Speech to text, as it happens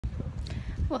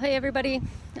Well, hey everybody.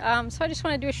 So I just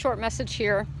want to do a short message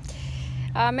here.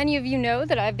 Many of you know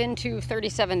that I've been to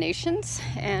 37 nations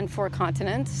and 4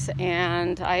 continents,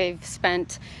 and I've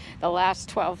spent the last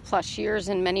 12 plus years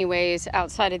in many ways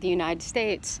outside of the United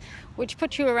States, which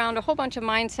puts you around a whole bunch of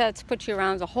mindsets, puts you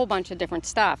around a whole bunch of different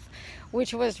stuff,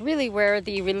 which was really where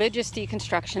the religious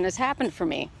deconstruction has happened for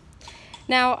me.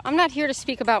 Now, I'm not here to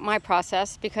speak about my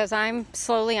process because I'm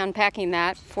slowly unpacking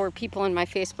that for people in my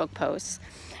Facebook posts.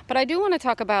 But I do want to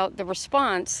talk about the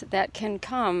response that can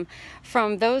come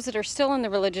from those that are still in the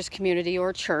religious community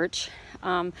or church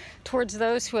towards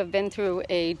those who have been through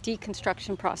a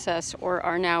deconstruction process or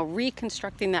are now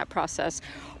reconstructing that process,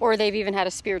 or they've even had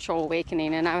a spiritual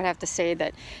awakening. And I would have to say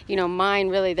that, mine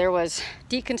really, there was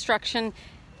deconstruction,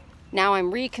 now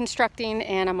I'm reconstructing,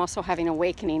 and I'm also having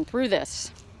awakening through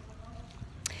this.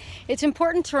 It's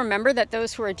important to remember that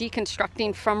those who are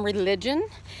deconstructing from religion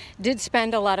did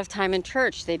spend a lot of time in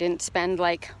church. They didn't spend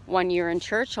like 1 year in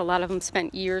church. A lot of them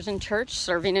spent years in church,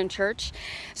 serving in church.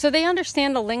 So they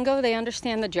understand the lingo, they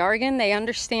understand the jargon, they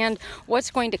understand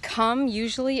what's going to come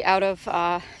usually out of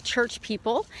church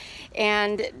people.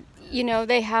 And,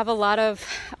 they have a lot of,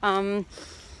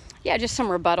 just some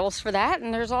rebuttals for that.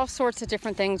 And there's all sorts of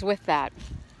different things with that.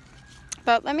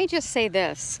 But let me just say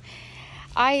this.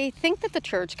 I think that the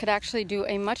church could actually do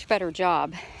a much better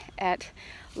job at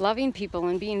loving people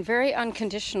and being very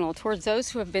unconditional towards those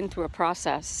who have been through a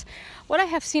process. What I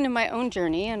have seen in my own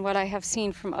journey and what I have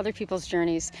seen from other people's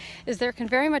journeys is there can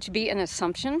very much be an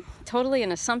assumption, totally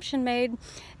an assumption made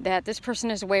that this person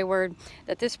is wayward,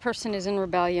 that this person is in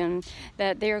rebellion,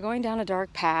 that they are going down a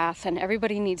dark path and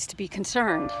everybody needs to be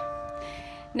concerned.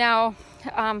 Now,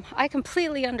 I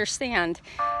completely understand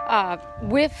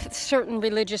with certain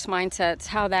religious mindsets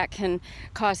how that can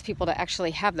cause people to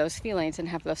actually have those feelings and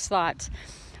have those thoughts.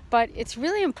 But it's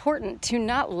really important to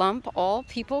not lump all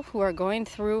people who are going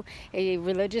through a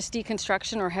religious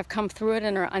deconstruction or have come through it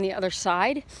and are on the other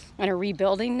side and are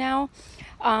rebuilding now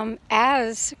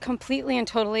as completely and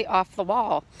totally off the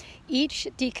wall. Each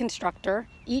deconstructor,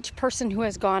 each person who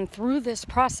has gone through this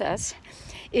process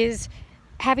is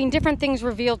having different things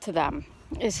revealed to them,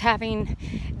 is having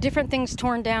different things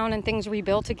torn down and things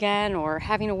rebuilt again, or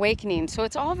having awakening. So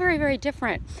it's all very, very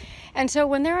different. And so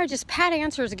when there are just pat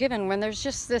answers given, when there's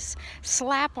just this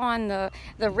slap on the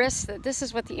wrist that this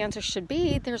is what the answer should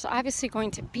be, there's obviously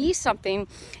going to be something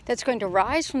that's going to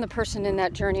rise from the person in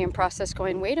that journey and process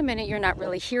going, wait a minute, you're not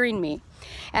really hearing me.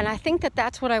 And I think that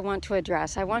that's what I want to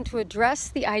address. I want to address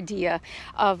the idea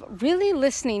of really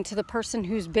listening to the person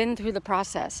who's been through the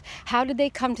process. How did they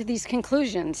come to these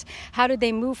conclusions? How did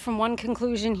they move from one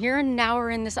conclusion here and now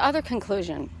we're in this other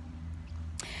conclusion?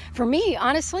 For me,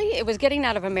 honestly, it was getting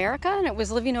out of America and it was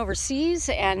living overseas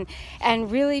and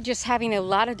really just having a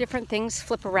lot of different things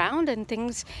flip around and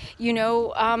things,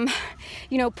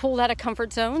 pulled out of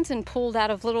comfort zones and pulled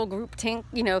out of little group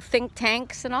think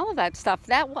tanks and all of that stuff.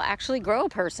 That will actually grow a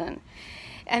person.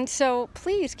 And so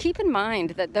please keep in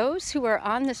mind that those who are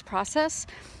on this process,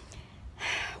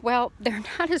 well, they're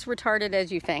not as retarded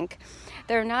as you think.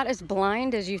 They're not as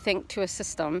blind as you think to a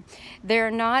system.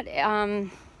 They're not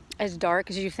as dark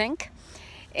as you think.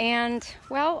 And,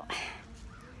 well,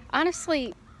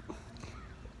 honestly,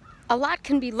 a lot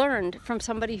can be learned from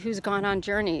somebody who's gone on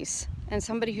journeys and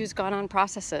somebody who's gone on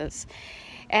processes.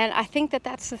 And I think that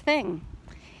that's the thing.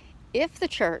 If the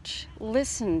church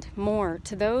listened more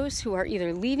to those who are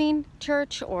either leaving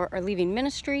church or are leaving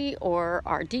ministry or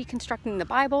are deconstructing the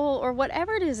Bible or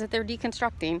whatever it is that they're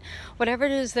deconstructing, whatever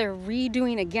it is they're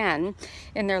redoing again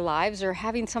in their lives or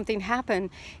having something happen,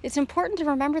 it's important to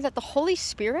remember that the Holy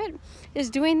Spirit is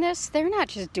doing this. They're not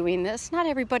just doing this. Not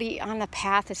everybody on the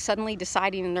path is suddenly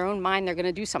deciding in their own mind they're going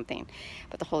to do something.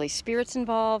 But the Holy Spirit's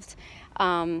involved,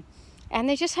 and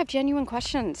they just have genuine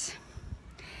questions.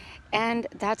 And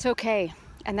that's okay,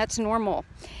 and that's normal.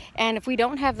 And if we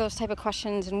don't have those type of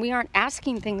questions and we aren't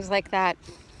asking things like that,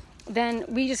 then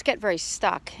we just get very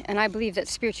stuck. And I believe that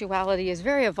spirituality is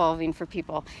very evolving for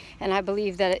people. And I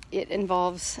believe that it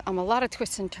involves a lot of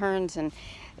twists and turns and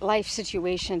life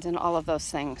situations and all of those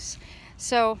things.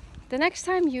 So the next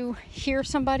time you hear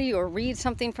somebody or read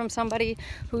something from somebody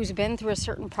who's been through a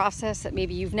certain process that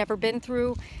maybe you've never been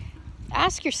through,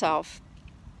 ask yourself,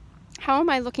 how am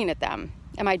I looking at them?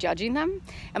 Am I judging them?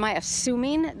 Am I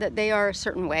assuming that they are a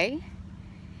certain way?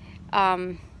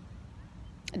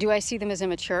 Do I see them as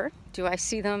immature? Do I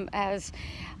see them as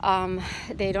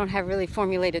they don't have really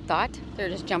formulated thought? They're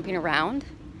just jumping around?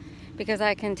 Because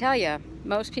I can tell you,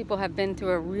 most people have been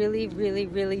through a really, really,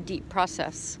 really deep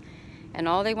process. And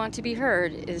all they want to be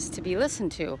heard is to be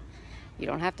listened to. You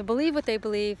don't have to believe what they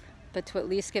believe, but to at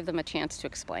least give them a chance to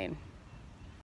explain.